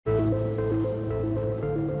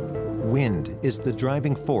Wind is the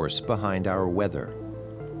driving force behind our weather.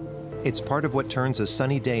 It's part of what turns a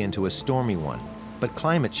sunny day into a stormy one, but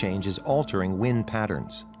climate change is altering wind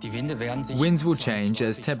patterns. Winds will change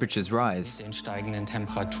as temperatures rise.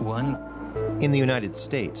 In the United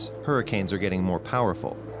States, hurricanes are getting more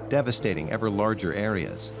powerful, devastating ever larger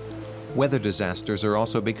areas. Weather disasters are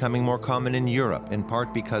also becoming more common in Europe, in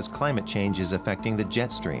part because climate change is affecting the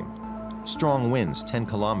jet stream. Strong winds 10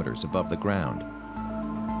 kilometers above the ground.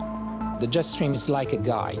 The jet stream is like a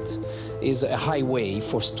guide, is a highway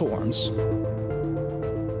for storms.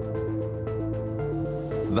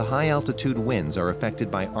 The high-altitude winds are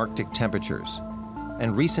affected by Arctic temperatures,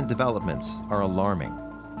 and recent developments are alarming.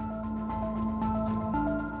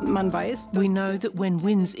 We know that when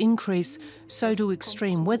winds increase, so do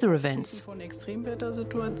extreme weather events.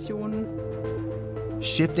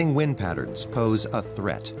 Shifting wind patterns pose a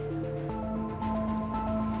threat.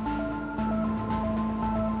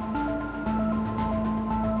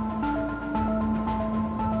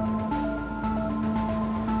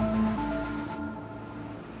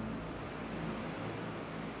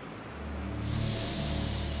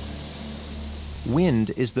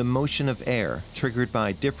 Wind is the motion of air triggered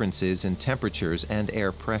by differences in temperatures and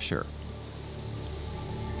air pressure.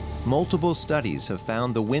 Multiple studies have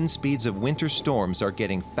found the wind speeds of winter storms are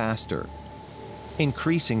getting faster,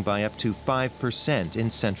 increasing by up to 5% in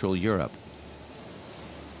Central Europe.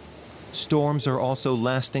 Storms are also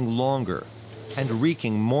lasting longer and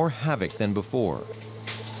wreaking more havoc than before.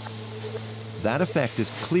 That effect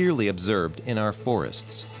is clearly observed in our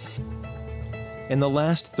forests. In the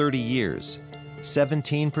last 30 years,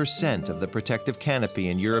 17% of the protective canopy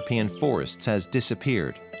in European forests has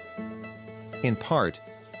disappeared, in part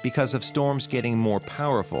because of storms getting more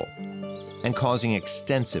powerful and causing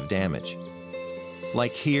extensive damage,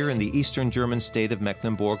 like here in the eastern German state of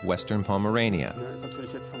Mecklenburg-Western Pomerania.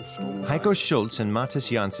 Heiko Schulz and Mathis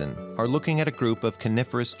Janssen are looking at a group of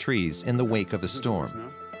coniferous trees in the wake of a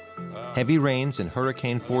storm. Heavy rains and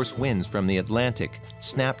hurricane-force winds from the Atlantic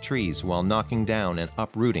snap trees while knocking down and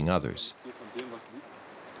uprooting others.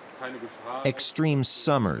 Extreme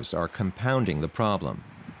summers are compounding the problem.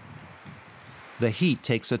 The heat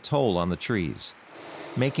takes a toll on the trees,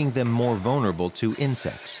 making them more vulnerable to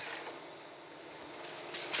insects.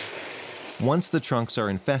 Once the trunks are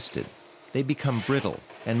infested, they become brittle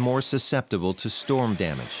and more susceptible to storm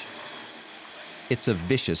damage. It's a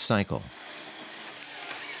vicious cycle.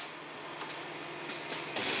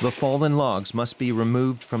 The fallen logs must be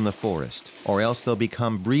removed from the forest, or else they'll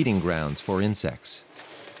become breeding grounds for insects.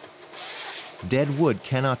 Dead wood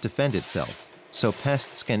cannot defend itself, so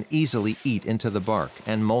pests can easily eat into the bark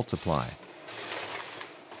and multiply.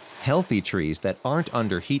 Healthy trees that aren't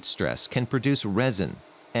under heat stress can produce resin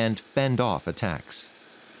and fend off attacks.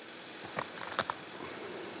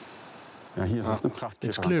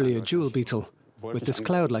 It's clearly a jewel beetle, with this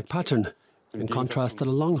cloud-like pattern, in contrast to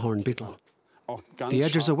the longhorn beetle. The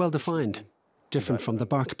edges are well defined, different from the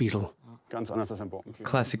bark beetle.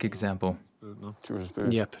 Classic example.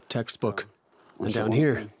 Yep, textbook. And down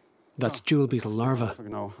here, that's jewel beetle larva.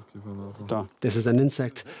 This is an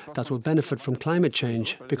insect that will benefit from climate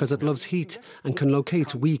change because it loves heat and can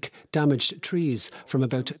locate weak, damaged trees from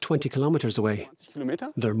about 20 kilometers away.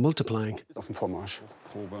 They're multiplying.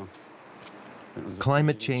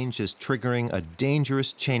 Climate change is triggering a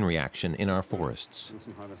dangerous chain reaction in our forests.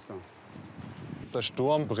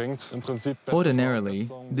 Ordinarily,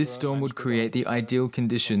 this storm would create the ideal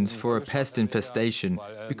conditions for a pest infestation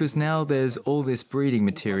because now there's all this breeding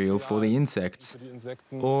material for the insects,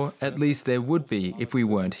 or at least there would be if we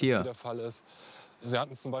weren't here.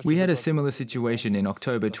 We had a similar situation in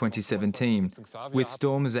October 2017 with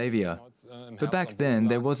Storm Xavier, but back then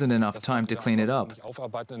there wasn't enough time to clean it up.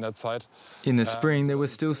 In the spring there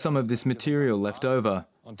was still some of this material left over,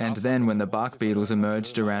 and then when the bark beetles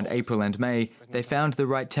emerged around April and May, they found the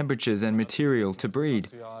right temperatures and material to breed.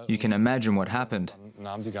 You can imagine what happened.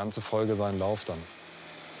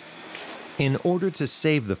 In order to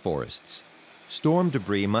save the forests, storm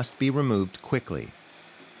debris must be removed quickly.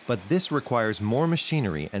 But this requires more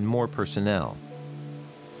machinery and more personnel.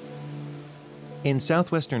 In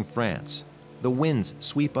southwestern France, the winds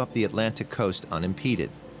sweep up the Atlantic coast unimpeded.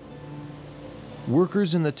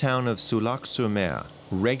 Workers in the town of Soulac-sur-Mer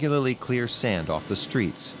regularly clear sand off the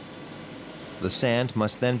streets. The sand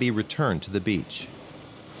must then be returned to the beach.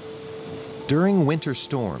 During winter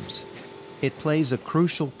storms, it plays a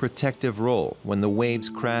crucial protective role when the waves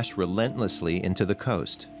crash relentlessly into the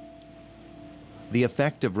coast. The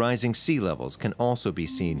effect of rising sea levels can also be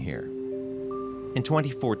seen here. In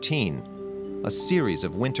 2014, a series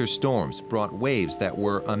of winter storms brought waves that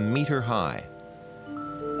were a meter high.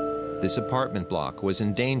 this apartment block was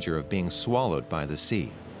in danger of being swallowed by the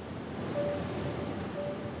sea.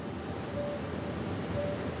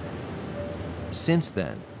 Since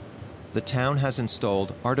then, the town has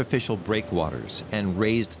installed artificial breakwaters and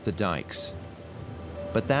raised the dikes.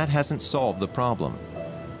 But that hasn't solved the problem.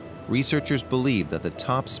 Researchers believe that the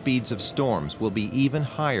top speeds of storms will be even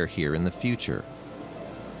higher here in the future.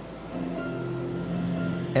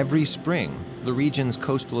 Every spring, the region's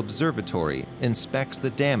coastal observatory inspects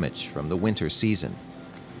the damage from the winter season.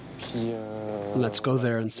 Let's go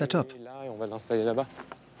there and set up.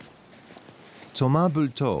 Thomas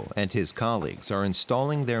Bulteau and his colleagues are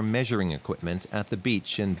installing their measuring equipment at the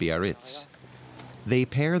beach in Biarritz. They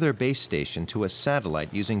pair their base station to a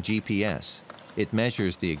satellite using GPS. It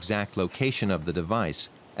measures the exact location of the device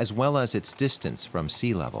as well as its distance from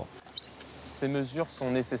sea level.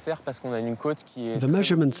 The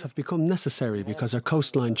measurements have become necessary because our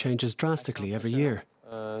coastline changes drastically every year.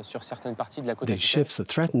 These shifts are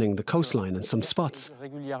threatening the coastline in some spots.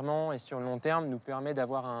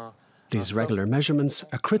 These regular measurements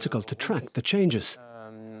are critical to track the changes.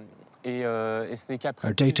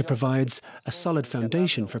 Our data provides a solid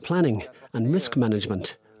foundation for planning and risk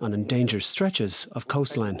management on endangered stretches of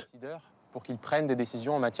coastline.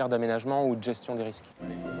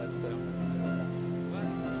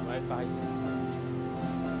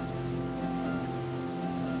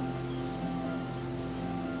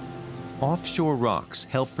 Offshore rocks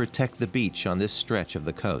help protect the beach on this stretch of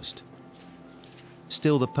the coast.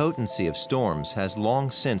 Still, the potency of storms has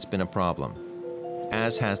long since been a problem,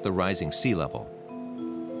 as has the rising sea level.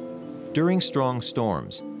 During strong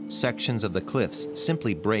storms, sections of the cliffs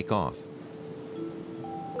simply break off.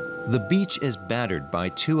 The beach is battered by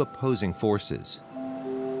two opposing forces.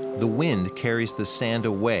 The wind carries the sand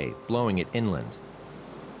away, blowing it inland,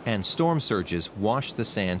 and storm surges wash the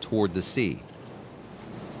sand toward the sea.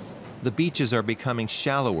 The beaches are becoming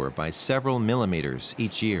shallower by several millimeters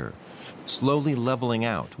each year, slowly leveling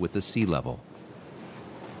out with the sea level.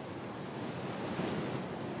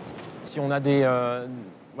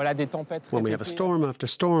 When we have a storm after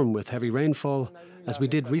storm with heavy rainfall, as we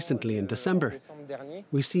did recently in December,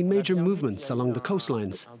 we see major movements along the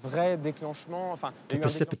coastlines. The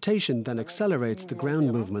precipitation then accelerates the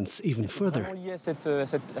ground movements even further.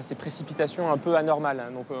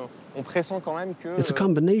 It's a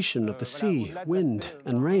combination of the sea, wind,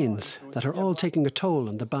 and rains that are all taking a toll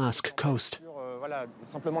on the Basque coast.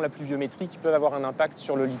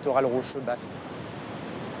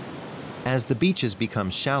 As the beaches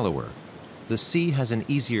become shallower, the sea has an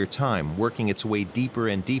easier time working its way deeper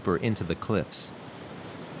and deeper into the cliffs.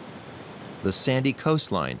 The sandy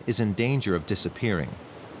coastline is in danger of disappearing.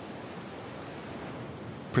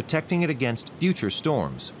 Protecting it against future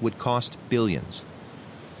storms would cost billions.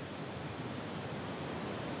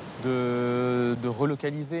 I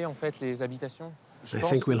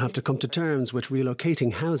think we'll have to come to terms with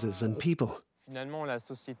relocating houses and people.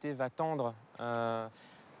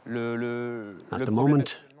 At the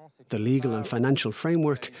moment, the legal and financial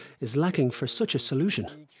framework is lacking for such a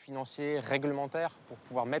solution. But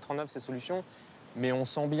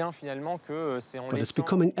it's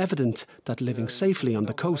becoming evident that living safely on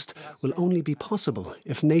the coast will only be possible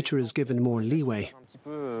if nature is given more leeway.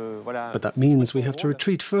 But that means we have to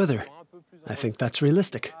retreat further. I think that's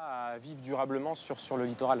realistic.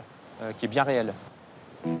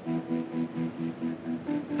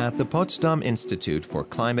 At the Potsdam Institute for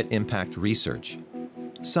Climate Impact Research,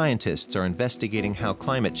 scientists are investigating how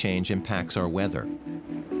climate change impacts our weather.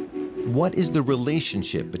 What is the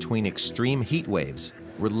relationship between extreme heat waves,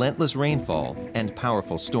 relentless rainfall, and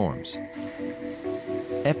powerful storms?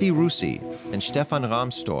 Effi Russi and Stefan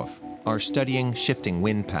Rahmstorff are studying shifting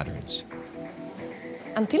wind patterns.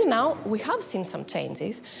 Until now, we have seen some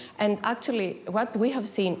changes, and actually what we have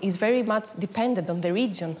seen is very much dependent on the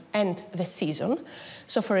region and the season.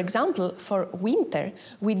 So, for example, for winter,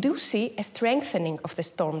 we do see a strengthening of the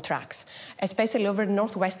storm tracks, especially over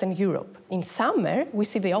northwestern Europe. In summer, we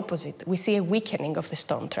see the opposite. We see a weakening of the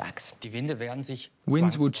storm tracks.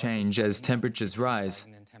 Winds will change as temperatures rise,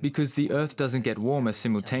 because the Earth doesn't get warmer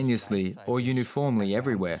simultaneously or uniformly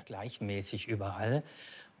everywhere.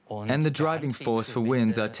 And the driving force for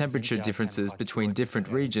winds are temperature differences between different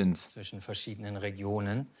regions.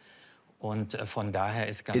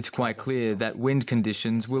 It's quite clear that wind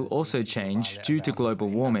conditions will also change due to global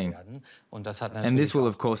warming. And this will,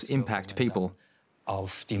 of course, impact people.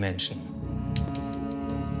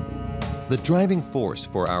 The driving force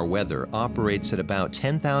for our weather operates at about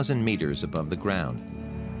 10,000 meters above the ground.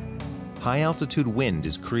 High-altitude wind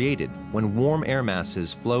is created when warm air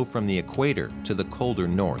masses flow from the equator to the colder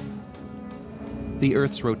north. The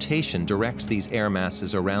Earth's rotation directs these air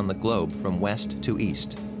masses around the globe from west to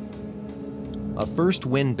east. A first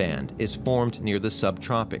wind band is formed near the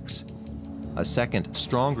subtropics. A second,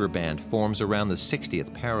 stronger band forms around the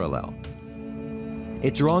 60th parallel.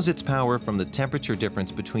 It draws its power from the temperature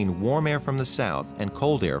difference between warm air from the south and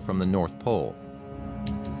cold air from the North Pole.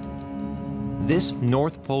 This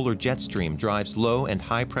north polar jet stream drives low and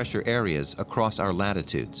high pressure areas across our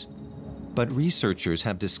latitudes. But researchers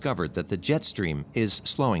have discovered that the jet stream is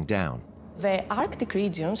slowing down. The Arctic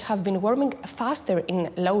regions have been warming faster in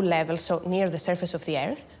low levels, so near the surface of the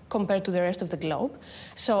Earth, compared to the rest of the globe.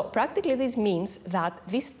 So practically this means that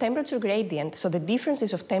this temperature gradient, so the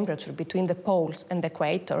differences of temperature between the poles and the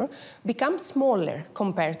equator, become smaller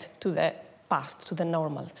compared to the past, to the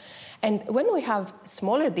normal. And when we have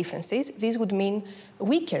smaller differences, this would mean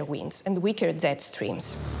weaker winds and weaker jet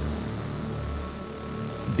streams.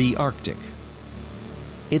 The Arctic.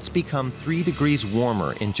 It's become 3 degrees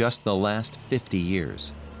warmer in just the last 50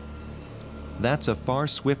 years. That's a far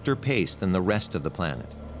swifter pace than the rest of the planet.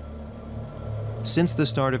 Since the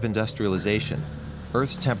start of industrialization,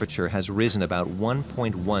 Earth's temperature has risen about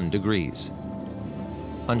 1.1 degrees.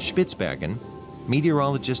 On Spitsbergen,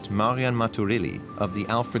 meteorologist Marian Maturilli of the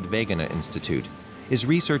Alfred Wegener Institute is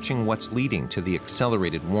researching what's leading to the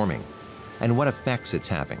accelerated warming and what effects it's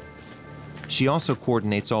having. She also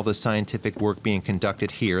coordinates all the scientific work being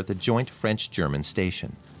conducted here at the joint French-German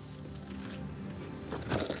station.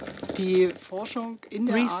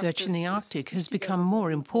 Research in the Arctic has become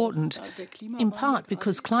more important, in part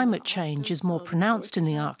because climate change is more pronounced in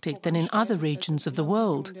the Arctic than in other regions of the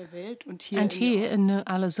world. And here in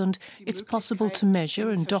Neu-Ålesund, it's possible to measure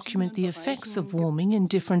and document the effects of warming in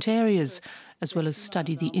different areas, as well as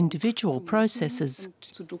study the individual processes.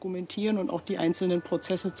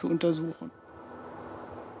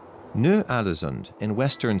 Neu-Ålesund in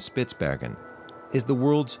western Spitsbergen is the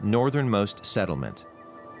world's northernmost settlement.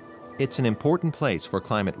 It's an important place for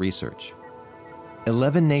climate research.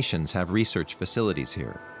 11 nations have research facilities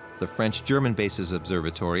here. The French-German bases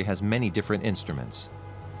observatory has many different instruments.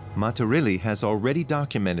 Maturilli has already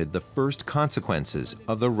documented the first consequences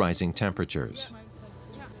of the rising temperatures.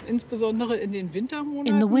 In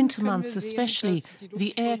the winter months especially,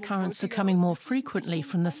 the air currents are coming more frequently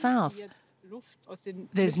from the south.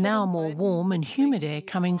 There's now more warm and humid air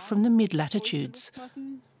coming from the mid-latitudes.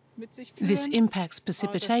 This impacts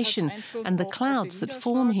precipitation and the clouds that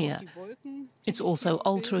form here. It's also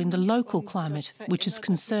altering the local climate, which is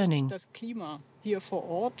concerning.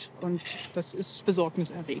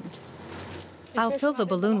 I'll fill the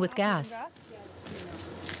balloon with gas.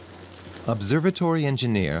 Observatory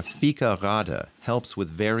engineer Fika Rada helps with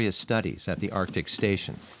various studies at the Arctic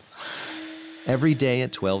station. Every day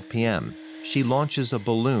at 12 p.m., she launches a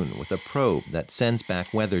balloon with a probe that sends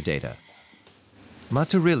back weather data.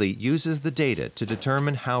 Maturilli uses the data to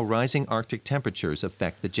determine how rising Arctic temperatures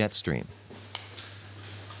affect the jet stream.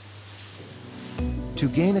 To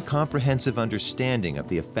gain a comprehensive understanding of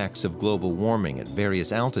the effects of global warming at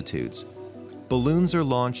various altitudes, balloons are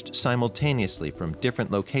launched simultaneously from different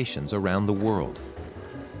locations around the world.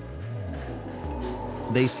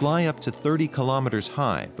 They fly up to 30 kilometers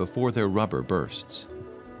high before their rubber bursts.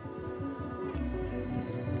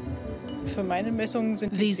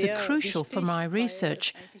 These are crucial for my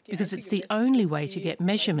research because it's the only way to get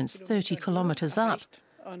measurements 30 kilometers up.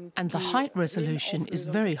 And the height resolution is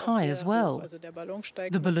very high as well.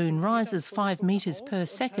 The balloon rises 5 meters per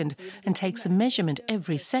second and takes a measurement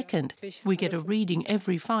every second. We get a reading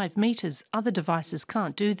every 5 meters. Other devices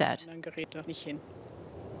can't do that.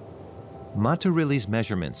 Maturilli's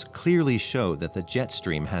measurements clearly show that the jet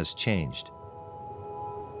stream has changed.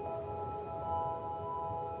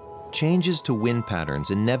 Changes to wind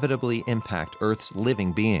patterns inevitably impact Earth's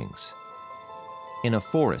living beings. In a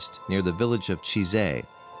forest near the village of Chizé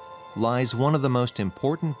lies one of the most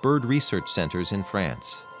important bird research centers in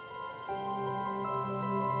France.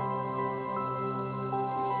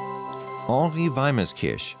 Henri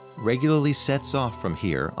Weimerskirch regularly sets off from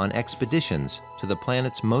here on expeditions to the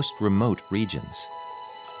planet's most remote regions.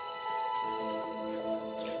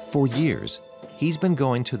 For years, he's been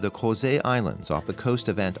going to the Crozet Islands off the coast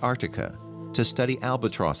of Antarctica to study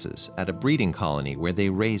albatrosses at a breeding colony where they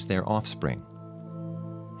raise their offspring.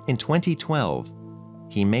 In 2012,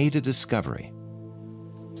 he made a discovery.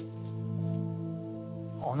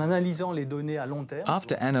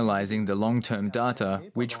 After analyzing the long-term data,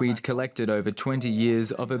 which we'd collected over 20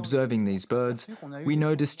 years of observing these birds, we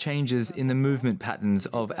noticed changes in the movement patterns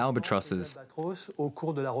of albatrosses.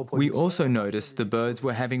 We also noticed the birds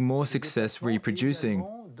were having more success reproducing.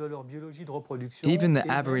 Even the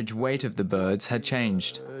average weight of the birds had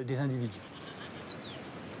changed.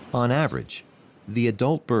 On average, the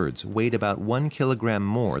adult birds weighed about 1 kilogram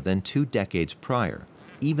more than 2 decades prior,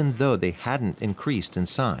 even though they hadn't increased in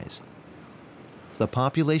size. The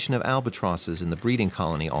population of albatrosses in the breeding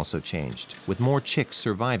colony also changed, with more chicks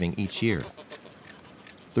surviving each year.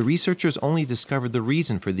 The researchers only discovered the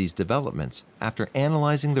reason for these developments after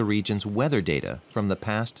analyzing the region's weather data from the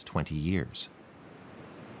past 20 years.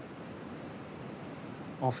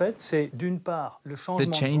 The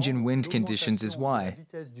change in wind conditions is why.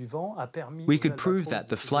 We could prove that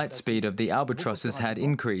the flight speed of the albatrosses had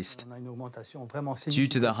increased. Due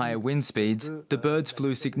to the higher wind speeds, the birds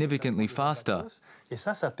flew significantly faster,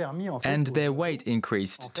 and their weight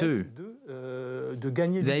increased too.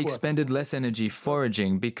 They expended less energy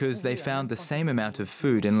foraging because they found the same amount of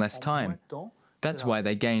food in less time. That's why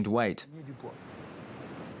they gained weight.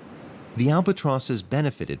 The albatrosses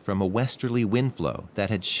benefited from a westerly wind flow that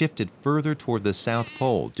had shifted further toward the South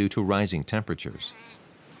Pole due to rising temperatures.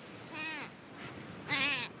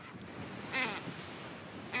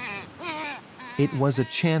 It was a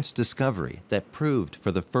chance discovery that proved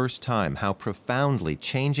for the first time how profoundly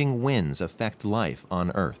changing winds affect life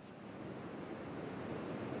on Earth.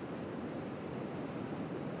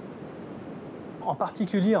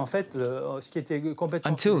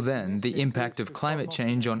 Until then, the impact of climate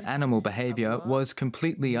change on animal behavior was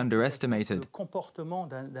completely underestimated.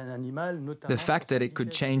 The fact that it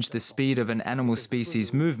could change the speed of an animal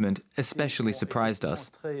species' movement especially surprised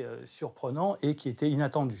us.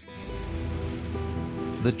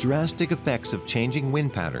 The drastic effects of changing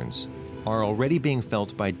wind patterns are already being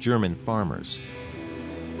felt by German farmers.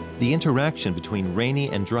 The interaction between rainy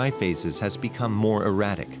and dry phases has become more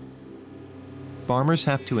erratic. Farmers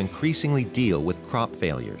have to increasingly deal with crop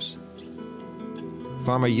failures.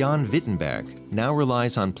 Farmer Jan Wittenberg now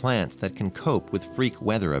relies on plants that can cope with freak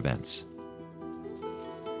weather events.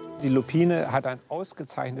 Lupin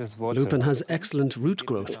has excellent root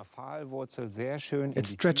growth. It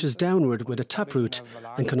stretches downward with a taproot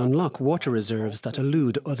and can unlock water reserves that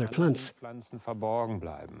elude other plants.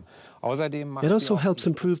 It also helps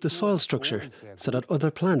improve the soil structure so that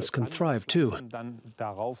other plants can thrive too.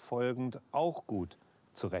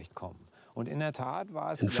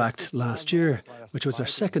 In fact, last year, which was our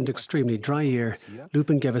second extremely dry year,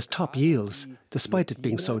 lupin gave us top yields, despite it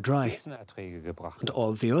being so dry. And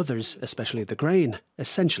all the others, especially the grain,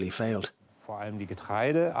 essentially failed.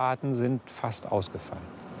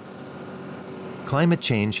 Climate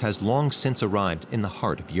change has long since arrived in the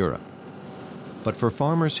heart of Europe. But for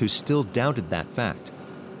farmers who still doubted that fact,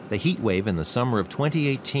 the heat wave in the summer of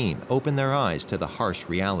 2018 opened their eyes to the harsh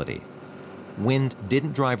reality. Wind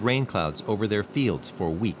didn't drive rain clouds over their fields for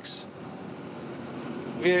weeks.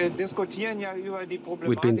 We'd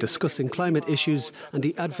been discussing climate issues and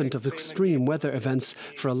the advent of extreme weather events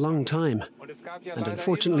for a long time. And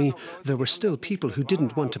unfortunately, there were still people who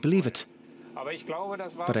didn't want to believe it.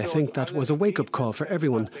 But I think that was a wake-up call for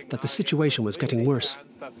everyone that the situation was getting worse.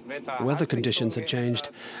 Weather conditions had changed,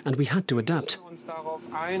 and we had to adapt.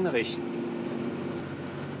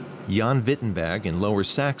 Jan Wittenberg in Lower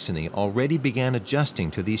Saxony already began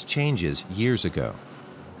adjusting to these changes years ago.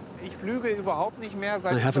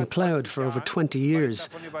 I haven't ploughed for over 20 years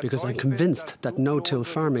because I'm convinced that no-till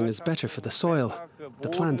farming is better for the soil, the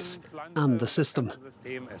plants, and the system.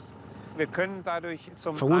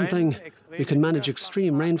 For one thing, we can manage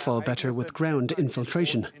extreme rainfall better with ground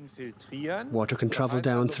infiltration. Water can travel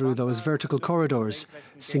down through those vertical corridors,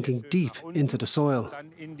 sinking deep into the soil.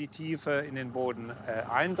 And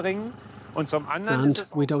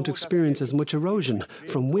we don't experience as much erosion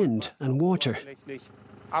from wind and water.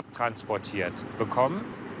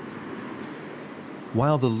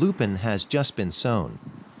 While the lupin has just been sown,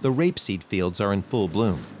 the rapeseed fields are in full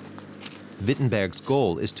bloom. Wittenberg's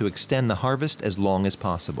goal is to extend the harvest as long as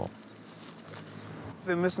possible.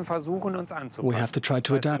 We have to try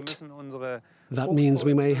to adapt. That means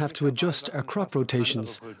we may have to adjust our crop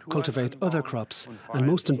rotations, cultivate other crops, and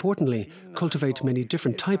most importantly, cultivate many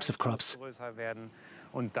different types of crops.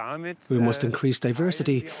 We must increase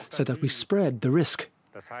diversity so that we spread the risk.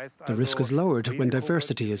 The risk is lowered when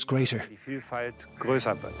diversity is greater.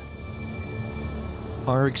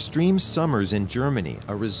 Are extreme summers in Germany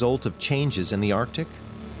a result of changes in the Arctic?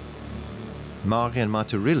 Marian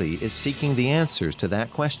Maturilli is seeking the answers to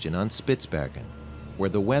that question on Spitsbergen, where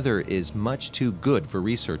the weather is much too good for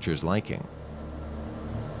researchers' liking.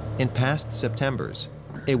 In past Septembers,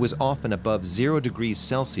 it was often above 0 degrees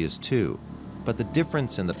Celsius too, but the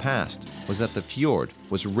difference in the past was that the fjord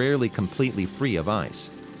was rarely completely free of ice.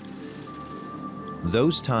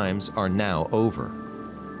 Those times are now over.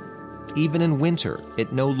 Even in winter,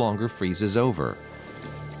 it no longer freezes over.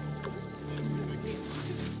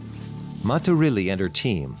 Maturilli and her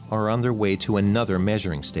team are on their way to another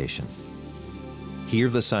measuring station. Here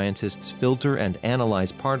the scientists filter and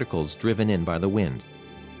analyze particles driven in by the wind.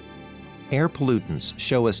 Air pollutants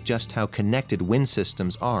show us just how connected wind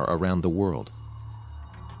systems are around the world.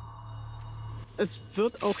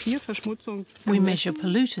 We measure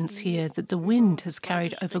pollutants here that the wind has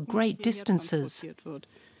carried over great distances.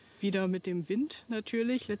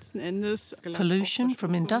 Pollution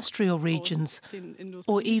from industrial regions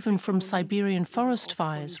or even from Siberian forest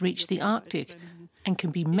fires reach the Arctic and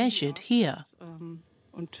can be measured here.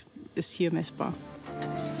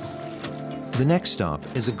 The next stop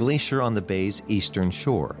is a glacier on the bay's eastern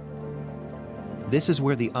shore. This is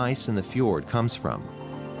where the ice in the fjord comes from,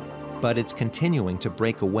 but it's continuing to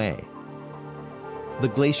break away. The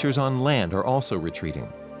glaciers on land are also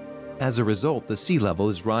retreating. As a result, the sea level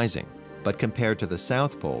is rising, but compared to the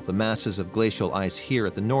South Pole, the masses of glacial ice here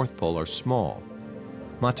at the North Pole are small.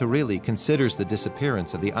 Maturilli considers the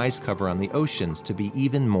disappearance of the ice cover on the oceans to be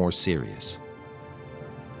even more serious.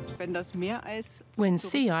 When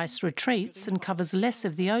sea ice retreats and covers less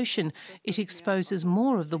of the ocean, it exposes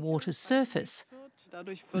more of the water's surface.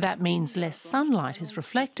 That means less sunlight is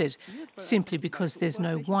reflected, simply because there's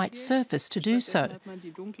no white surface to do so.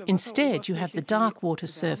 Instead, you have the dark water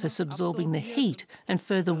surface absorbing the heat and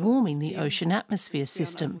further warming the ocean atmosphere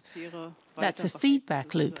system. That's a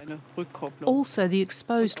feedback loop. Also, the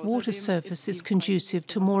exposed water surface is conducive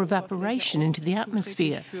to more evaporation into the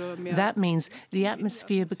atmosphere. That means the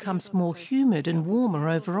atmosphere becomes more humid and warmer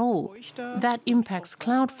overall. That impacts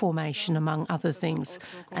cloud formation, among other things.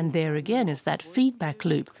 And there again is that feedback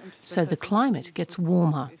loop, so the climate gets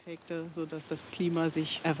warmer.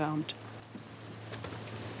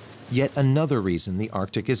 Yet another reason the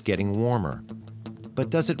Arctic is getting warmer. But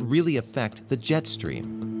does it really affect the jet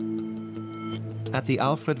stream? At the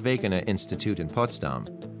Alfred Wegener Institute in Potsdam,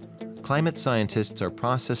 climate scientists are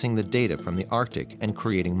processing the data from the Arctic and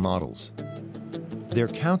creating models. They're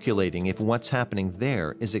calculating if what's happening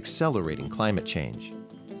there is accelerating climate change.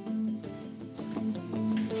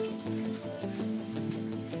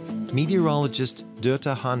 Meteorologist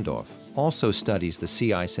Dörte Handorf also studies the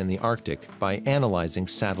sea ice in the Arctic by analyzing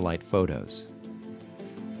satellite photos.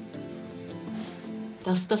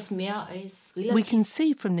 We can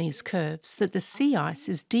see from these curves that the sea ice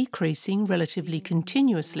is decreasing relatively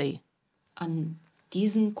continuously.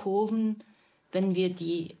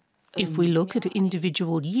 If we look at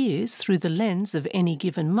individual years through the lens of any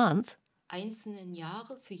given month,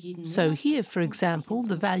 so here, for example,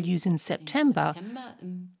 the values in September,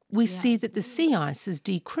 we see that the sea ice has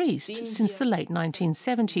decreased since the late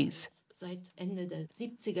 1970s.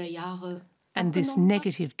 And this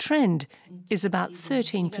negative trend is about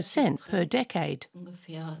 13% per decade.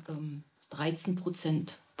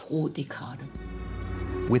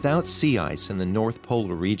 Without sea ice in the North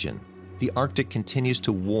Polar region, the Arctic continues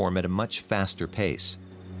to warm at a much faster pace.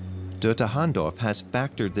 Dörte Handorf has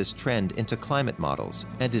factored this trend into climate models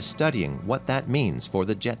and is studying what that means for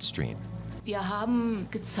the jet stream.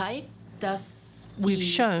 We've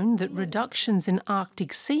shown that reductions in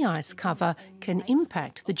Arctic sea ice cover can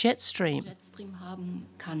impact the jet stream.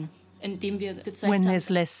 When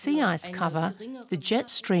there's less sea ice cover, the jet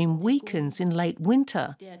stream weakens in late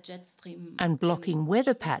winter, and blocking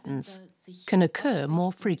weather patterns can occur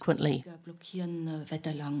more frequently.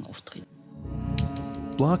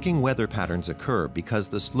 Blocking weather patterns occur because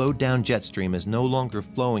the slowed-down jet stream is no longer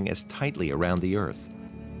flowing as tightly around the Earth.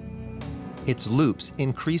 Its loops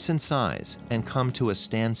increase in size and come to a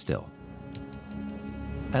standstill.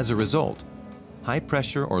 As a result,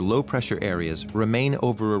 high-pressure or low-pressure areas remain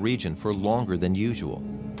over a region for longer than usual.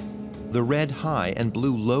 The red high and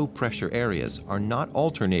blue low-pressure areas are not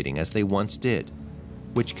alternating as they once did,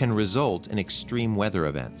 which can result in extreme weather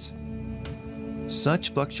events.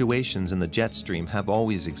 Such fluctuations in the jet stream have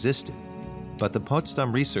always existed, but the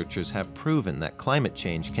Potsdam researchers have proven that climate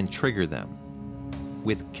change can trigger them,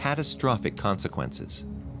 with catastrophic consequences.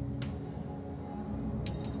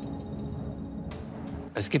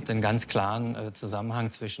 There's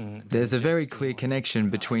a very clear connection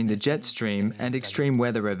between the jet stream and extreme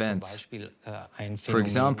weather events. For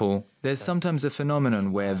example, there's sometimes a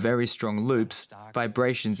phenomenon where very strong loops,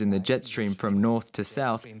 vibrations in the jet stream from north to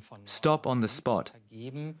south, stop on the spot.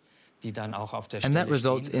 And that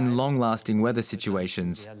results in long-lasting weather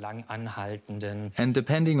situations. And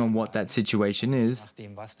depending on what that situation is,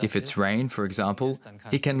 if it's rain, for example,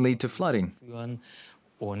 it can lead to flooding.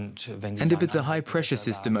 And if it's a high-pressure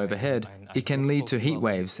system overhead, it can lead to heat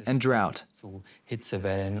waves and drought.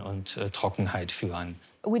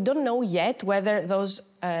 We don't know yet whether those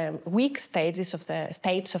weak states of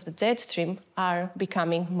the jet stream are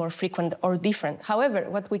becoming more frequent or different. However,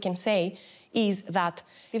 what we can say is that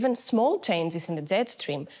even small changes in the jet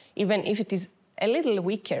stream, even if it is a little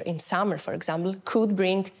weaker in summer, for example, could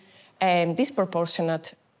bring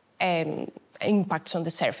disproportionate impacts on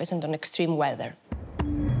the surface and on extreme weather.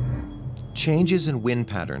 Changes in wind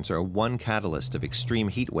patterns are one catalyst of extreme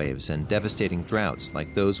heat waves and devastating droughts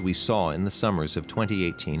like those we saw in the summers of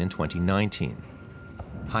 2018 and 2019.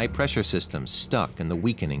 High-pressure systems stuck in the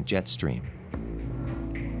weakening jet stream.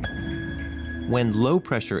 When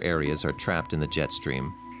low-pressure areas are trapped in the jet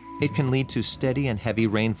stream, it can lead to steady and heavy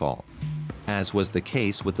rainfall, as was the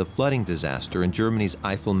case with the flooding disaster in Germany's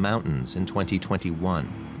Eifel Mountains in 2021.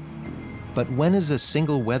 But when is a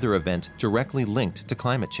single weather event directly linked to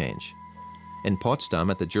climate change? In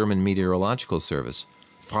Potsdam at the German Meteorological Service,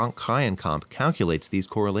 Frank Kreienkamp calculates these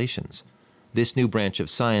correlations. This new branch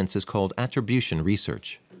of science is called attribution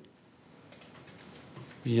research.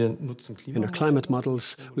 In our climate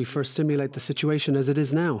models, we first simulate the situation as it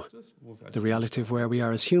is now, the reality of where we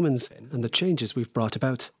are as humans and the changes we've brought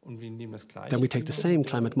about. Then we take the same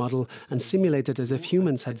climate model and simulate it as if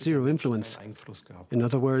humans had zero influence. In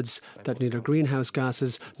other words, that neither greenhouse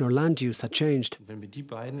gases nor land use had changed.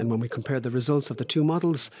 And when we compare the results of the two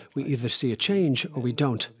models, we either see a change or we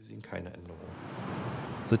don't.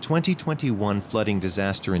 The 2021 flooding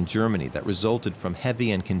disaster in Germany that resulted from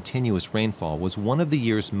heavy and continuous rainfall was one of the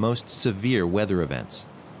year's most severe weather events.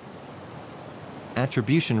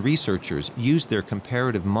 Attribution researchers used their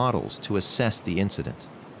comparative models to assess the incident.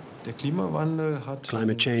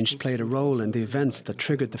 Climate change played a role in the events that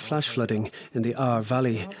triggered the flash flooding in the Ahr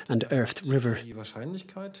Valley and Erft River.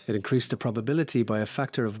 It increased the probability by a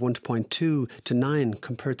factor of 1.2 to 9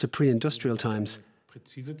 compared to pre-industrial times.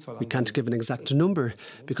 We can't give an exact number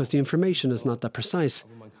because the information is not that precise,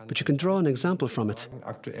 but you can draw an example from it.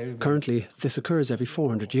 Currently, this occurs every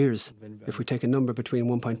 400 years. If we take a number between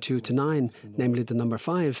 1.2 to 9, namely the number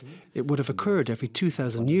 5, it would have occurred every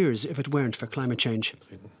 2,000 years if it weren't for climate change.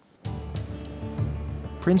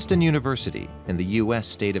 Princeton University in the U.S.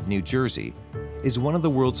 state of New Jersey is one of the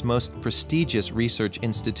world's most prestigious research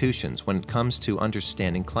institutions when it comes to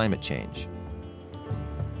understanding climate change.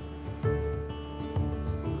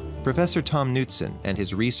 Professor Tom Knutson and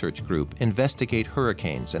his research group investigate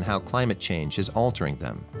hurricanes and how climate change is altering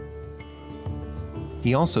them.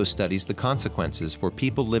 He also studies the consequences for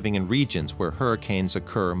people living in regions where hurricanes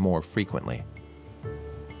occur more frequently.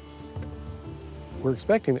 We're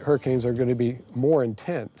expecting that hurricanes are going to be more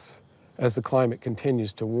intense as the climate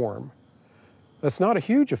continues to warm. That's not a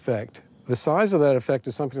huge effect. The size of that effect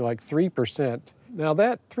is something like 3%. Now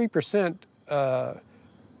that 3%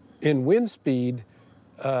 in wind speed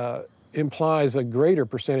implies a greater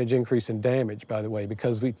percentage increase in damage, by the way,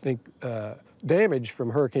 because we think damage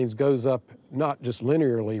from hurricanes goes up not just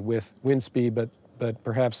linearly with wind speed, but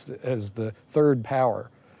perhaps as the third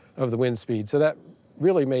power of the wind speed. So that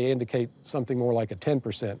really may indicate something more like a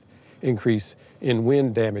 10% increase in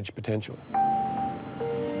wind damage potential.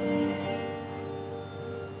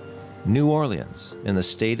 New Orleans, in the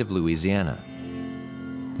state of Louisiana.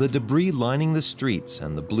 The debris lining the streets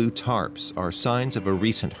and the blue tarps are signs of a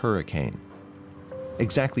recent hurricane.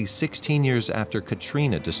 Exactly 16 years after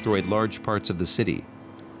Katrina destroyed large parts of the city,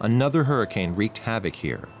 another hurricane wreaked havoc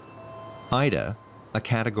here. Ida, a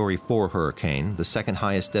Category 4 hurricane, the second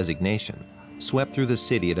highest designation, swept through the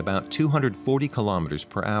city at about 240 kilometers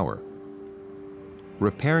per hour.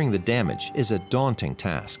 Repairing the damage is a daunting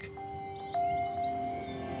task.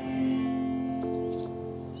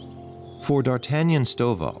 For D'Artagnan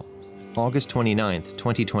Stovall, August 29,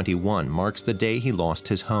 2021 marks the day he lost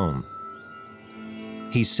his home.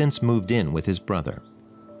 He's since moved in with his brother.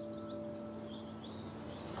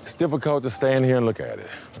 It's difficult to stand here and look at it.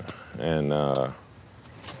 And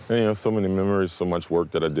you know, so many memories, so much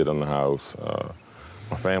work that I did on the house.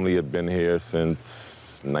 My family had been here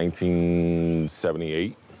since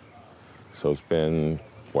 1978, so it's been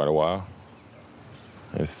quite a while.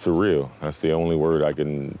 It's surreal. That's the only word I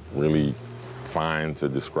can really find to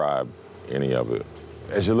describe any of it.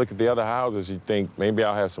 As you look at the other houses, you think maybe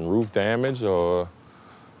I'll have some roof damage, or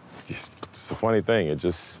it's a funny thing. It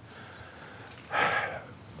just,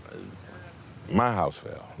 my house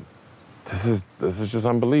fell. This is just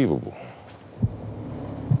unbelievable.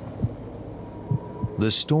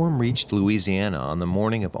 The storm reached Louisiana on the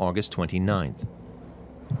morning of August 29th.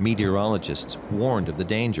 Meteorologists warned of the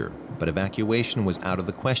danger, but evacuation was out of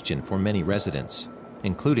the question for many residents,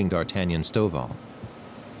 including D'Artagnan Stovall.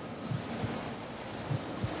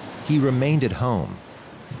 He remained at home,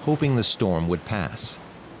 hoping the storm would pass.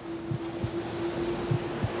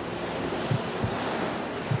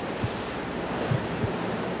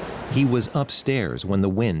 He was upstairs when the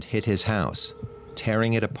wind hit his house,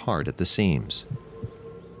 tearing it apart at the seams.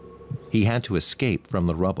 He had to escape from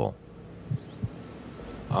the rubble.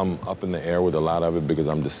 I'm up in the air with a lot of it because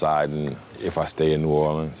I'm deciding if I stay in New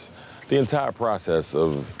Orleans. The entire process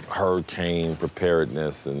of hurricane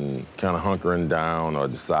preparedness and kind of hunkering down or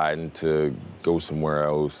deciding to go somewhere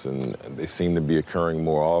else, and they seem to be occurring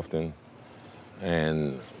more often.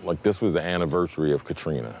 And like this was the anniversary of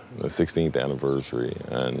Katrina, the 16th anniversary,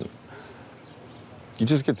 and you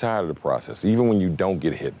just get tired of the process. Even when you don't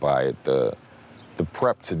get hit by it, the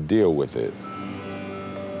prep to deal with it.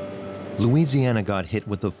 Louisiana got hit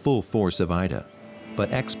with the full force of Ida,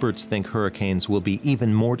 but experts think hurricanes will be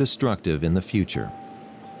even more destructive in the future.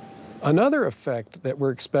 Another effect that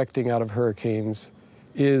we're expecting out of hurricanes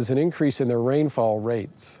is an increase in their rainfall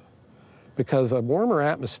rates, because a warmer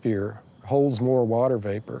atmosphere holds more water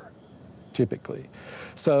vapor, typically.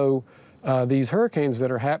 So these hurricanes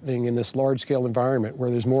that are happening in this large-scale environment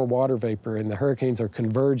where there's more water vapor and the hurricanes are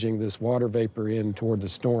converging this water vapor in toward the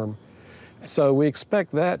storm. So we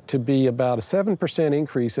expect that to be about a 7%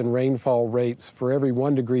 increase in rainfall rates for every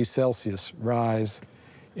 1 degree Celsius rise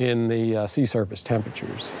in the sea surface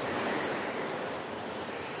temperatures.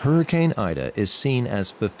 Hurricane Ida is seen as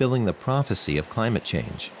fulfilling the prophecy of climate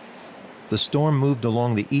change. The storm moved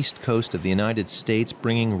along the east coast of the United States,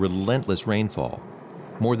 bringing relentless rainfall.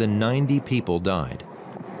 More than 90 people died.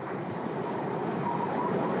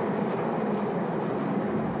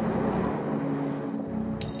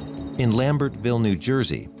 In Lambertville, New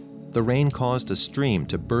Jersey, the rain caused a stream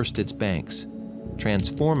to burst its banks,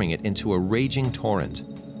 transforming it into a raging torrent.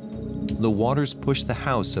 The waters pushed the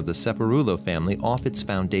house of the Saparulo family off its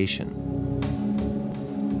foundation.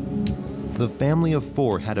 The family of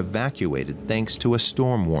 4 had evacuated thanks to a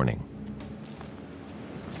storm warning.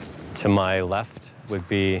 To my left would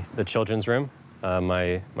be the children's room.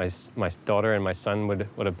 My daughter and my son would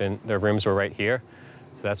have been, their rooms were right here.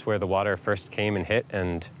 So that's where the water first came and hit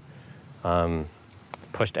and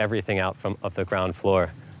pushed everything out of the ground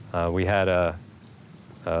floor. We had a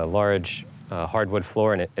large hardwood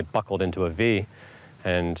floor, and it buckled into a V.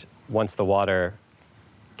 And once the water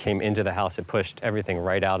came into the house, it pushed everything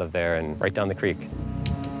right out of there and right down the creek.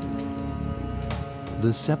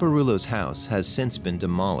 The Saparulo's house has since been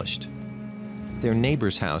demolished. Their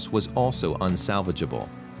neighbor's house was also unsalvageable.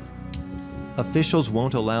 Officials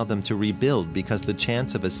won't allow them to rebuild because the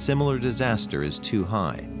chance of a similar disaster is too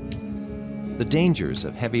high. The dangers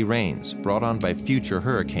of heavy rains brought on by future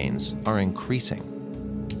hurricanes are increasing.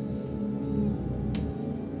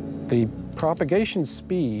 The propagation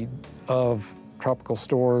speed of tropical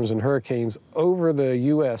storms and hurricanes over the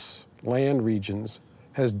U.S. land regions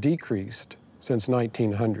has decreased since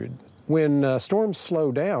 1900. When storms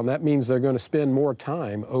slow down, that means they're going to spend more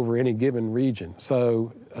time over any given region.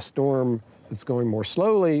 So a storm that's going more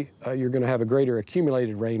slowly, you're going to have a greater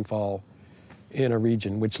accumulated rainfall in a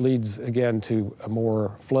region, which leads again to a more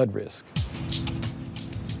flood risk.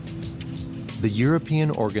 The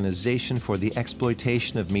European Organization for the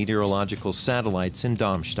Exploitation of Meteorological Satellites in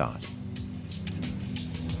Darmstadt.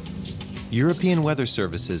 European weather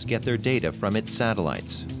services get their data from its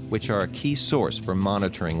satellites, which are a key source for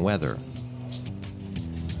monitoring weather.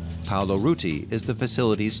 Paolo Ruti is the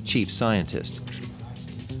facility's chief scientist.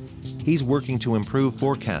 He's working to improve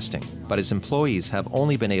forecasting, but his employees have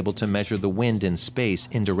only been able to measure the wind in space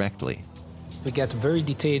indirectly. We get very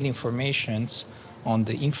detailed information on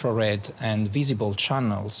the infrared and visible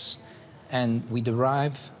channels, and we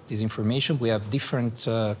derive this information. We have different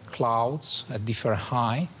clouds at different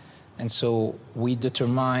height, and so we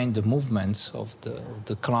determine the movements of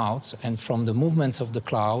the clouds, and from the movements of the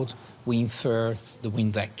cloud, we infer the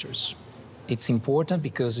wind vectors. It's important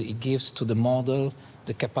because it gives to the model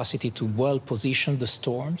the capacity to well position the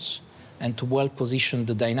storms and to well position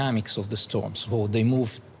the dynamics of the storms. So they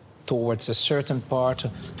move towards a certain part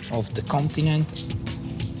of the continent.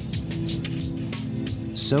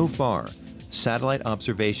 So far, satellite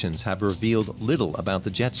observations have revealed little about the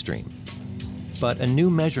jet stream. But a new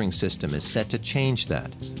measuring system is set to change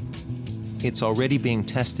that. It's already being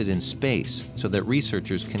tested in space so that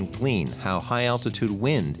researchers can glean how high-altitude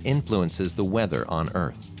wind influences the weather on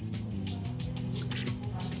Earth.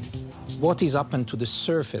 What is happening to the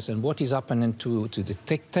surface and what is happening to the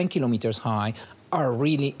 10 kilometers high are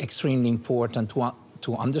really extremely important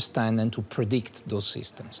to understand and to predict those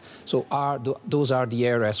systems. So those are the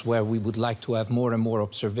areas where we would like to have more and more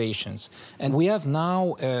observations. And we have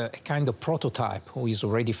now a kind of prototype who is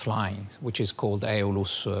already flying, which is called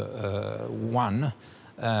Aeolus 1,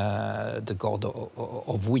 the god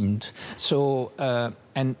of wind. So,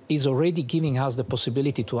 and is already giving us the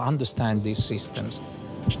possibility to understand these systems.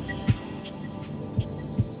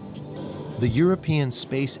 The European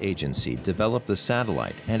Space Agency developed the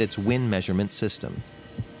satellite and its wind measurement system.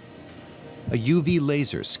 A UV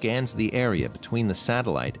laser scans the area between the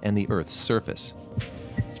satellite and the Earth's surface.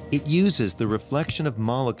 It uses the reflection of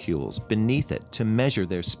molecules beneath it to measure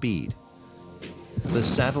their speed. The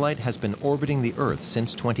satellite has been orbiting the Earth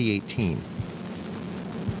since 2018.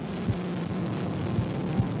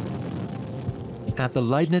 At the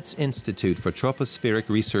Leibniz Institute for Tropospheric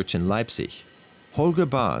Research in Leipzig, Holger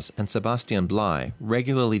Baas and Sebastian Blei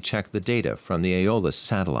regularly check the data from the Aeolus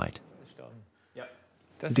satellite.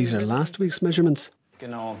 These are last week's measurements?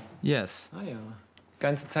 Yes.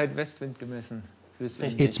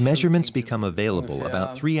 Its measurements become available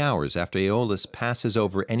about 3 hours after Aeolus passes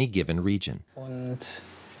over any given region.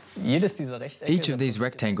 Each of these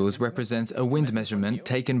rectangles represents a wind measurement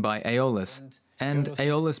taken by Aeolus, and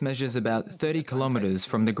Aeolus measures about 30 kilometers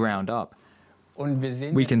from the ground up.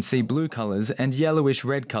 We can see blue colors and yellowish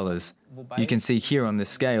red colors. You can see here on the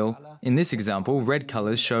scale, in this example, red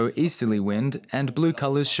colors show easterly wind and blue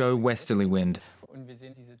colors show westerly wind.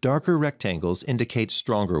 Darker rectangles indicate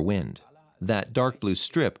stronger wind. That dark blue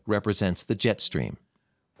strip represents the jet stream.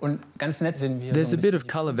 There's a bit of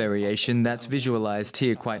color variation that's visualized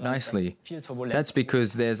here quite nicely. That's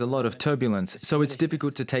because there's a lot of turbulence, so it's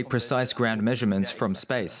difficult to take precise ground measurements from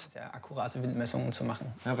space.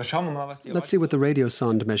 Let's see what the radio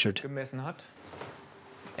sonde measured.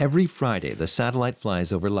 Every Friday, the satellite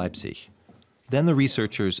flies over Leipzig. Then the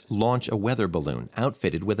researchers launch a weather balloon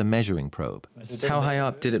outfitted with a measuring probe. How high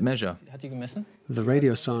up did it measure? The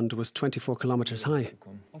radio sonde was 24 kilometers high.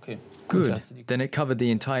 Good. Then it covered the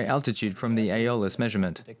entire altitude from the Aeolus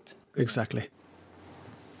measurement. Exactly.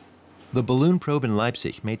 The balloon probe in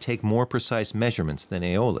Leipzig may take more precise measurements than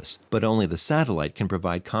Aeolus, but only the satellite can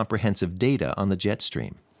provide comprehensive data on the jet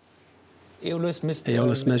stream.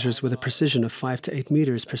 Aeolus measures with a precision of 5 to 8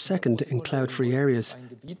 meters per second in cloud-free areas.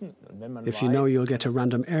 If you know you'll get a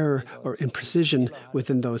random error or imprecision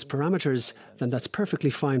within those parameters, then that's perfectly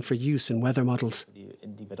fine for use in weather models.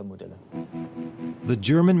 The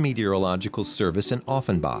German Meteorological Service in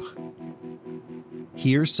Offenbach.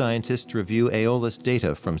 Here, scientists review Aeolus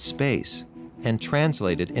data from space and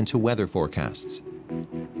translate it into weather forecasts.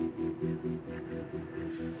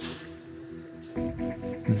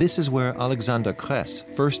 This is where Alexander Kress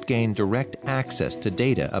first gained direct access to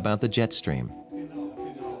data about the jet stream.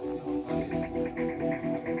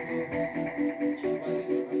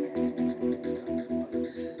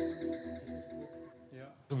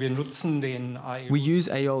 We use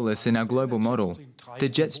Aeolus in our global model. The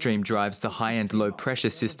jet stream drives the high and low pressure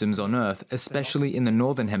systems on Earth, especially in the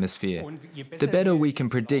northern hemisphere. The better we can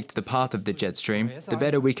predict the path of the jet stream, the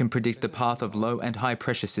better we can predict the path of low and high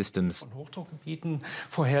pressure systems.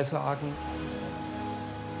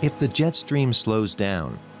 If the jet stream slows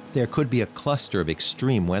down, there could be a cluster of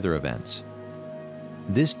extreme weather events.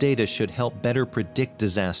 This data should help better predict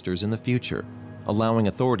disasters in the future, allowing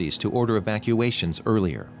authorities to order evacuations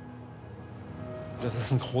earlier.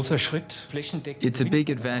 It's a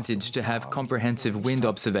big advantage to have comprehensive wind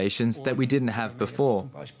observations that we didn't have before.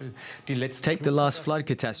 Take the last flood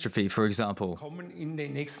catastrophe, for example.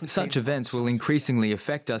 Such events will increasingly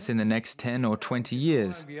affect us in the next 10 or 20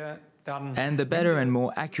 years. And the better and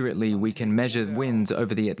more accurately we can measure winds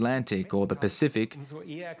over the Atlantic or the Pacific,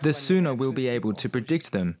 the sooner we'll be able to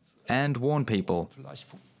predict them and warn people.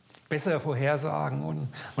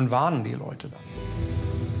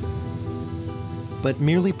 But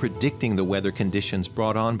merely predicting the weather conditions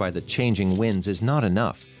brought on by the changing winds is not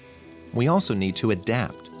enough. We also need to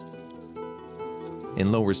adapt.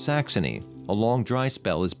 In Lower Saxony, a long dry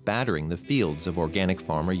spell is battering the fields of organic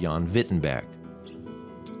farmer Jan Wittenberg.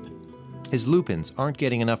 His lupins aren't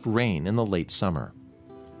getting enough rain in the late summer.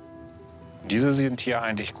 These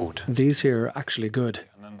here are actually good.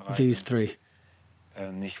 These 3.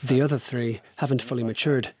 The other 3 haven't fully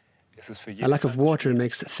matured. A lack of water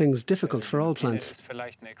makes things difficult for all plants.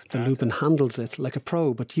 The lupin handles it like a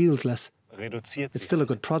pro, but yields less. It's still a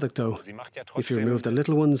good product, though. If you remove the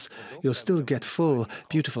little ones, you'll still get full,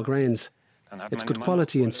 beautiful grains. It's good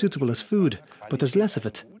quality and suitable as food, but there's less of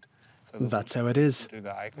it. That's how it is.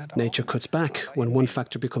 Nature cuts back when one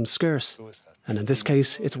factor becomes scarce, and in this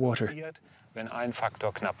case, it's water.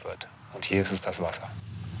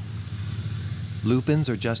 Lupins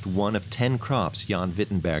are just one of 10 crops Jan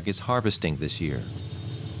Wittenberg is harvesting this year.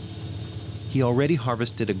 He already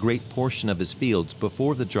harvested a great portion of his fields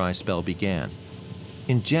before the dry spell began.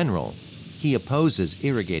 In general, he opposes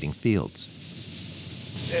irrigating fields.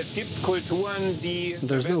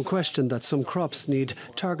 There's no question that some crops need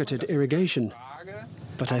targeted irrigation.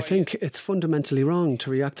 But I think it's fundamentally wrong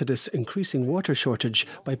to react to this increasing water shortage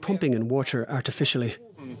by pumping in water artificially.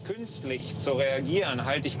 Künstlich zu reagieren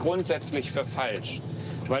halte ich grundsätzlich für falsch,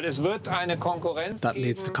 weil es wird eine Konkurrenz That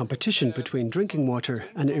leads to competition between drinking water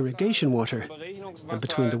and irrigation water, and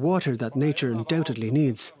between the water that nature undoubtedly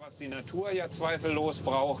needs.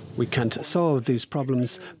 We can't solve these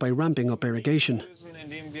problems by ramping up irrigation.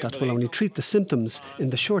 That will only treat the symptoms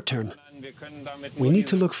in the short term. We need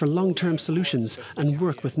to look for long-term solutions and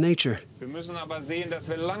work with nature. Wir müssen aber sehen, dass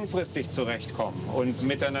wir langfristig zurechtkommen und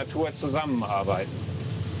mit der Natur zusammenarbeiten.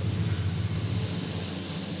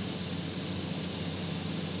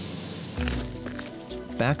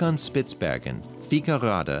 Back on Spitsbergen, Fika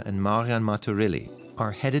Rada and Marian Maturilli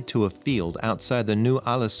are headed to a field outside the New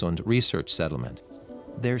Alesund research settlement.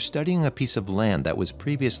 They're studying a piece of land that was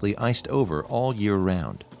previously iced over all year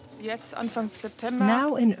round.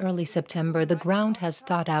 Now in early September, the ground has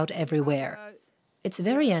thawed out everywhere. It's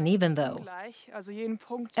very uneven, though.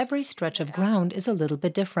 Every stretch of ground is a little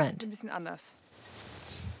bit different.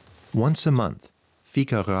 Once a month,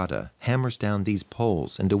 Fika Rada hammers down these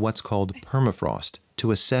poles into what's called permafrost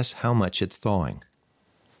to assess how much it's thawing.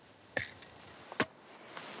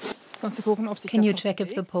 Can you check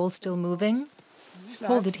if the pole's still moving?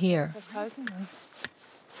 Hold it here.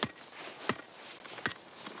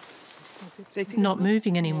 Not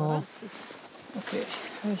moving anymore.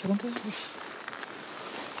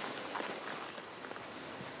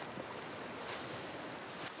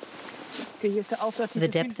 The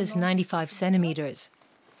depth is 95 centimeters.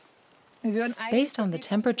 Based on the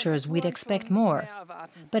temperatures, we'd expect more.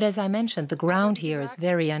 But as I mentioned, the ground here is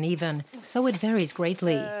very uneven, so it varies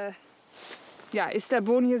greatly.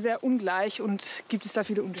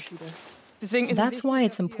 That's why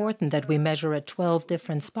it's important that we measure at 12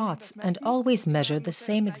 different spots and always measure the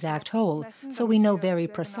same exact hole, so we know very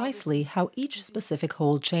precisely how each specific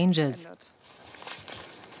hole changes.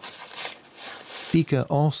 Fika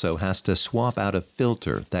also has to swap out a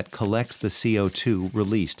filter that collects the CO2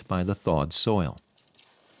 released by the thawed soil.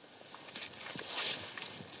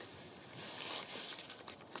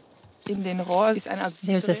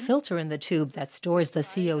 There's a filter in the tube that stores the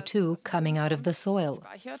CO2 coming out of the soil.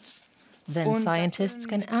 Then scientists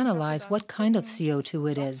can analyze what kind of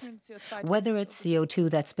CO2 it is, whether it's CO2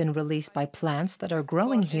 that's been released by plants that are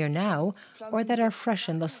growing here now or that are fresh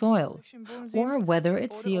in the soil, or whether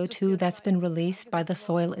it's CO2 that's been released by the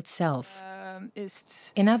soil itself.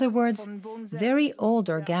 In other words, very old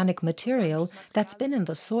organic material that's been in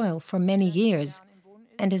the soil for many years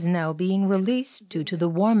and is now being released due to the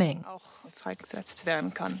warming.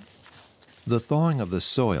 The thawing of the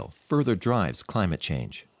soil further drives climate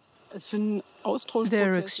change.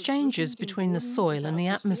 There are exchanges between the soil and the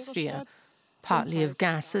atmosphere, partly of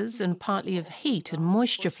gases and partly of heat and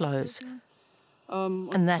moisture flows.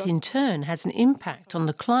 And that in turn has an impact on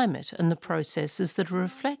the climate and the processes that are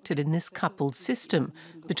reflected in this coupled system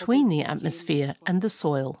between the atmosphere and the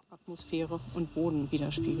soil.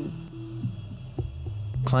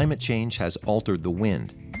 Climate change has altered the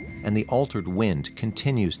wind, and the altered wind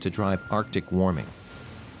continues to drive Arctic warming.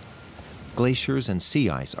 Glaciers and sea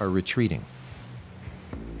ice are retreating.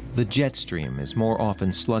 The jet stream is more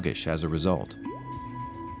often sluggish as a result.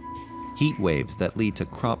 Heat waves that lead to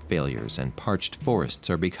crop failures and parched forests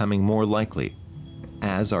are becoming more likely,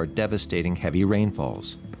 as are devastating heavy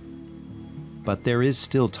rainfalls. But there is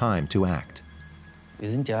still time to act.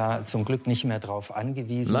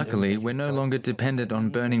 Luckily, we're no longer dependent on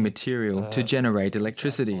burning material to generate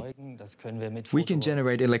electricity. We can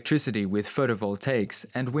generate electricity with photovoltaics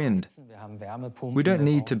and wind. We don't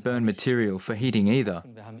need to burn material for heating either.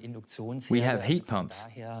 We have heat pumps,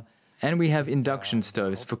 and we have induction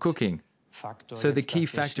stoves for cooking. So the key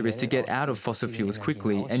factor is to get out of fossil fuels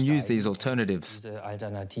quickly and use these alternatives. To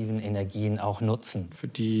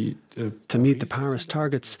meet the Paris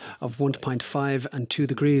targets of 1.5 and 2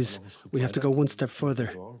 degrees, we have to go one step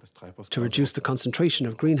further. To reduce the concentration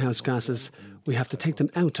of greenhouse gases, we have to take them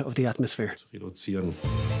out of the atmosphere.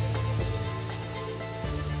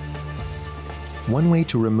 One way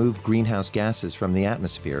to remove greenhouse gases from the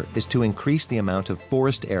atmosphere is to increase the amount of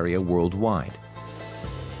forest area worldwide.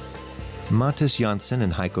 Mathis Janssen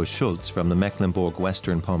and Heiko Schultz from the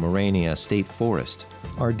Mecklenburg-Western Pomerania State Forest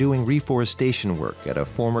are doing reforestation work at a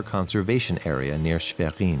former conservation area near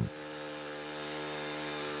Schwerin.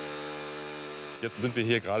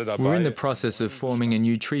 We're in the process of forming a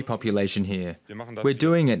new tree population here. We're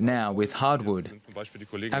doing it now with hardwood.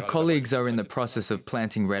 Our colleagues are in the process of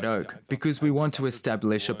planting red oak because we want to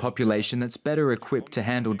establish a population that's better equipped to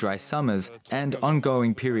handle dry summers and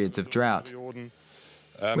ongoing periods of drought.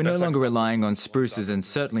 We're no longer relying on spruces and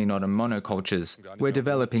certainly not on monocultures. We're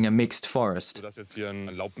developing a mixed forest.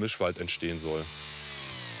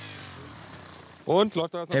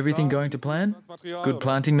 Everything going to plan? Good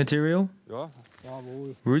planting material?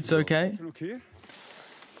 Roots okay?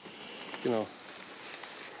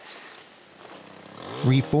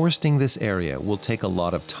 Reforesting this area will take a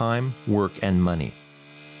lot of time, work, and money.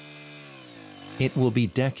 It will be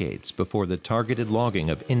decades before the targeted logging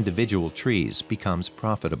of individual trees becomes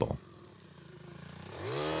profitable.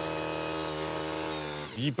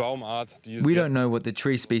 We don't know what the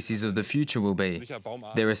tree species of the future will be.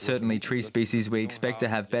 There are certainly tree species we expect to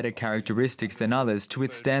have better characteristics than others to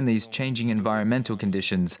withstand these changing environmental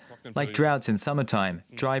conditions, like droughts in summertime,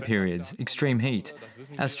 dry periods, extreme heat.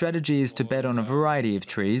 Our strategy is to bet on a variety of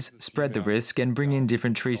trees, spread the risk, and bring in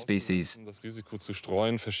different tree species.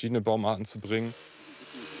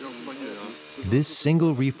 This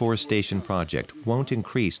single reforestation project won't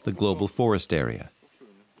increase the global forest area.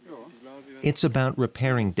 It's about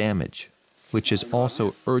repairing damage, which is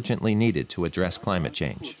also urgently needed to address climate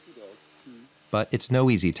change. But it's no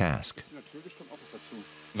easy task.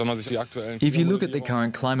 If you look at the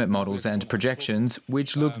current climate models and projections,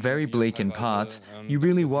 which look very bleak in parts, you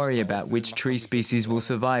really worry about which tree species will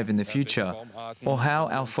survive in the future, or how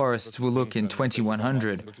our forests will look in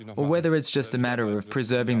 2100, or whether it's just a matter of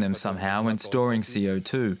preserving them somehow and storing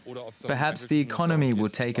CO2. Perhaps the economy will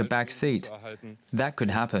take a back seat. That could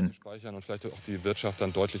happen.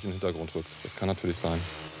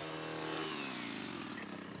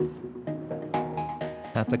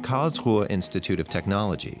 At the Karlsruhe Institute of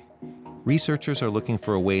Technology, researchers are looking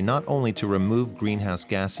for a way not only to remove greenhouse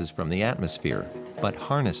gases from the atmosphere, but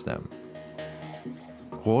harness them.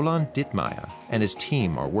 Roland Dittmeier and his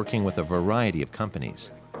team are working with a variety of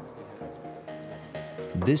companies.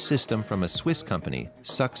 This system from a Swiss company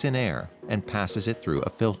sucks in air and passes it through a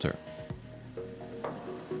filter.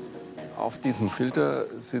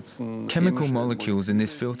 Chemical molecules in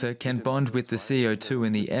this filter can bond with the CO2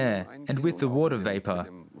 in the air and with the water vapor.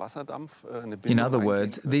 In other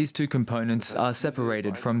words, these two components are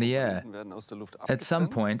separated from the air. At some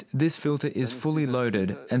point, this filter is fully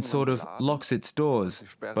loaded and sort of locks its doors,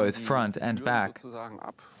 both front and back.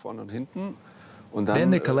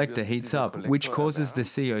 Then the collector heats up, which causes the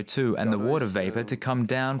CO2 and the water vapor to come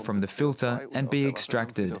down from the filter and be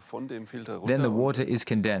extracted. Then the water is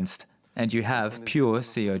condensed, and you have pure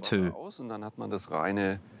CO2.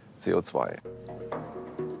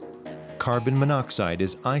 Carbon monoxide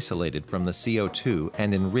is isolated from the CO2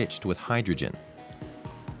 and enriched with hydrogen.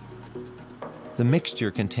 The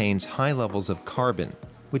mixture contains high levels of carbon,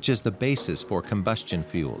 which is the basis for combustion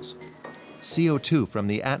fuels. CO2 from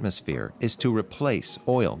the atmosphere is to replace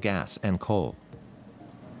oil, gas, and coal.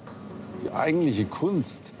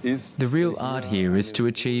 The real art here is to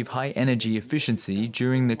achieve high energy efficiency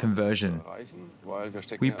during the conversion.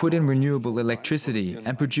 We put in renewable electricity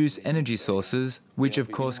and produce energy sources which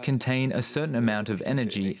of course contain a certain amount of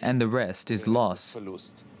energy and the rest is loss.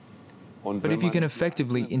 But if you can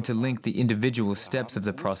effectively interlink the individual steps of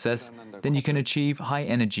the process, then you can achieve high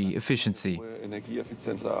energy efficiency.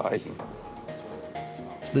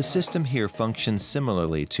 The system here functions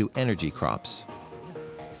similarly to energy crops.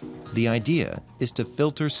 The idea is to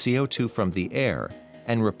filter CO2 from the air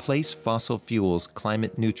and replace fossil fuels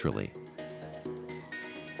climate neutrally.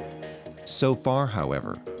 So far,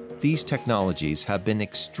 however, these technologies have been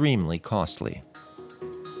extremely costly.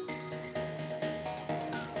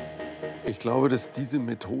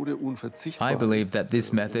 I believe that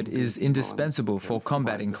this method is indispensable for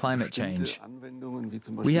combating climate change.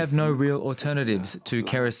 We have no real alternatives to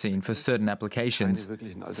kerosene for certain applications,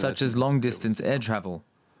 such as long-distance air travel.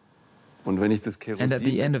 And at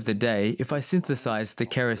the end of the day, if I synthesize the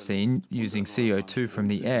kerosene using CO2 from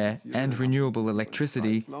the air and renewable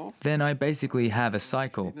electricity, then I basically have a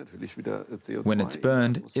cycle. When it's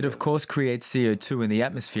burned, it of course creates CO2 in the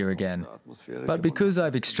atmosphere again. But because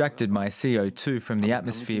I've extracted my CO2 from the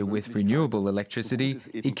atmosphere with renewable electricity,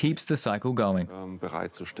 it keeps the cycle going.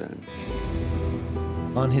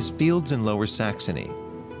 On his fields in Lower Saxony,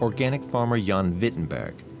 organic farmer Jan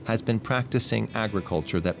Wittenberg has been practicing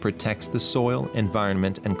agriculture that protects the soil,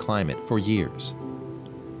 environment, and climate for years.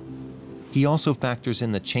 He also factors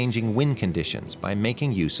in the changing wind conditions by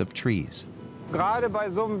making use of trees.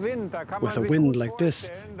 With a wind like this,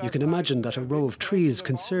 you can imagine that a row of trees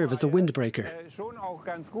can serve as a windbreaker.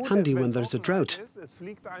 Handy when there's a drought.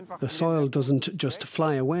 The soil doesn't just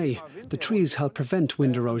fly away, the trees help prevent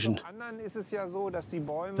wind erosion.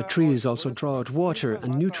 The trees also draw out water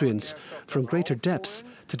and nutrients from greater depths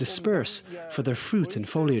to disperse for their fruit and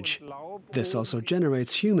foliage. This also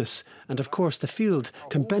generates humus, and of course the field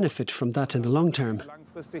can benefit from that in the long term.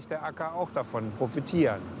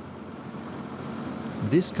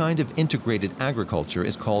 This kind of integrated agriculture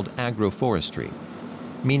is called agroforestry,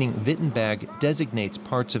 meaning Wittenberg designates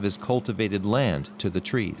parts of his cultivated land to the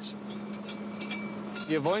trees.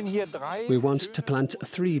 We want to plant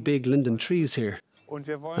 3 big linden trees here.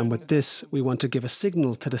 And with this, we want to give a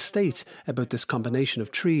signal to the state about this combination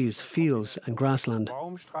of trees, fields and grassland.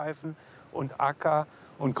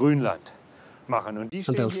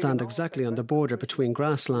 And they'll stand exactly on the border between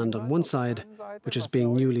grassland on one side, which is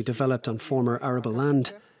being newly developed on former arable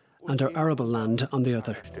land, and our arable land on the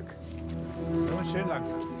other.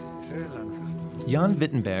 Jan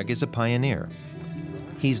Wittenberg is a pioneer.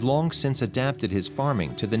 He's long since adapted his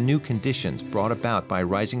farming to the new conditions brought about by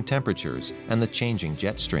rising temperatures and the changing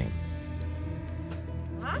jet stream.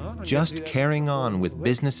 Just carrying on with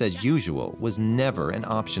business as usual was never an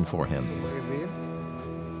option for him.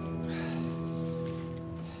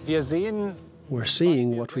 We're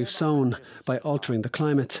seeing what we've sown by altering the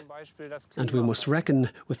climate, and we must reckon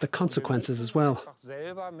with the consequences as well.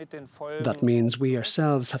 That means we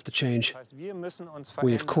ourselves have to change.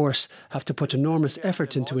 We, of course, have to put enormous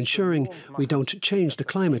effort into ensuring we don't change the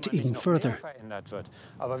climate even further.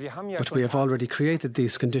 But we have already created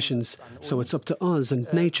these conditions, so it's up to us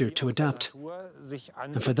and nature to adapt.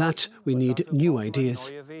 And for that, we need new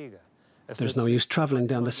ideas. There's no use travelling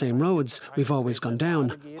down the same roads we've always gone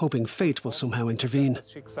down, hoping fate will somehow intervene.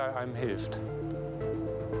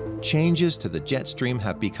 Changes to the jet stream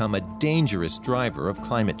have become a dangerous driver of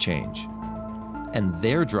climate change. And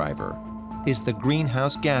their driver is the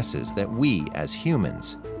greenhouse gases that we, as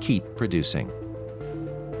humans, keep producing.